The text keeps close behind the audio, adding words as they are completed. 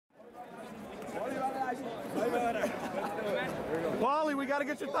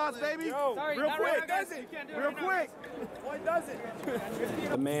gotta get your thoughts, baby. Yo, sorry, real quick. Real quick. Floyd does it.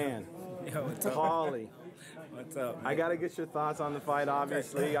 The man. Yo, what's up? Paulie. What's up, man? I gotta get your thoughts on the fight,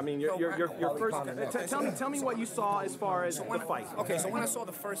 obviously. I mean, your first. Tell me what you saw as far as the fight. Okay, so when I saw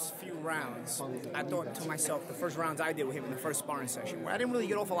the first few rounds, I thought to myself, the first rounds I did with him in the first sparring session, where I didn't really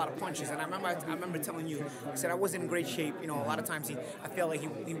get off a lot of punches, and I remember telling you, I said I wasn't in great shape. You know, a lot of times I felt like he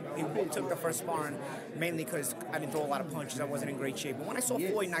took the first sparring mainly because I didn't throw a lot of punches. I wasn't in great shape. But when I saw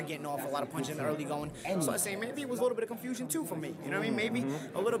Floyd not getting off a lot of punches in the early going, so I was saying maybe it was a little bit of confusion too for me. You know what I mean? Maybe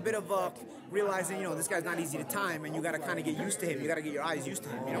a little bit of realizing, you know, this guy's not easy to time, and you got to kind of get used to him. You got to get your eyes used to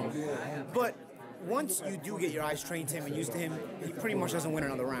him, you know. But once you do get your eyes trained to him and used to him, he pretty much doesn't win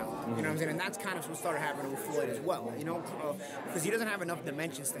another round. You know what I'm saying? And that's kind of what started happening with Floyd as well, you know, because he doesn't have enough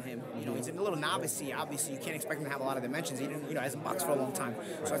dimensions to him. You know, he's a little novice. Obviously, you can't expect him to have a lot of dimensions. He didn't, you know, hasn't boxed for a long time,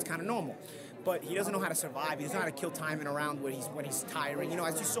 so that's kind of normal. But he doesn't know how to survive. He doesn't know how to kill time in a round when he's tiring. You know,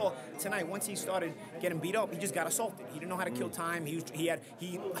 as you saw tonight, once he started getting beat up, he just got assaulted. He didn't know how to kill time. He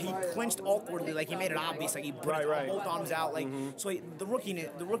clinched awkwardly, like he made it obvious, like he put both arms out, like so. The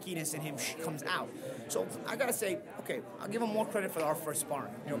rookiness in him comes out. So I gotta say, okay, I'll give him more credit for our first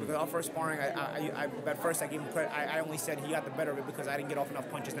sparring. You know, because our first sparring, I at first I gave him credit. I only said he got the better of it because I didn't get off enough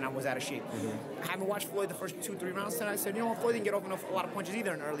punches and I was out of shape. I haven't watched Floyd the first 2-3 rounds tonight. I said, you know what, Floyd didn't get off a lot of punches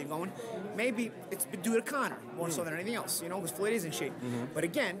either in the early going. Maybe it's due to Conor more so than anything else, you know, because Floyd is in shape. But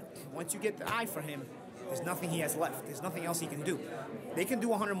again, once you get the eye for him, there's nothing he has left. There's nothing else he can do. They can do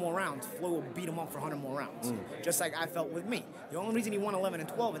 100 more rounds. Floyd will beat him up for 100 more rounds, just like I felt with me. The only reason he won 11 and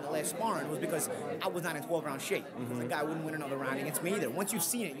 12 in the last sparring was because I was not in 12-round shape. Because the guy wouldn't win another round against me either. Once you've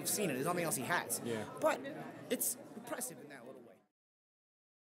seen it, you've seen it. There's nothing else he has. But it's impressive in that.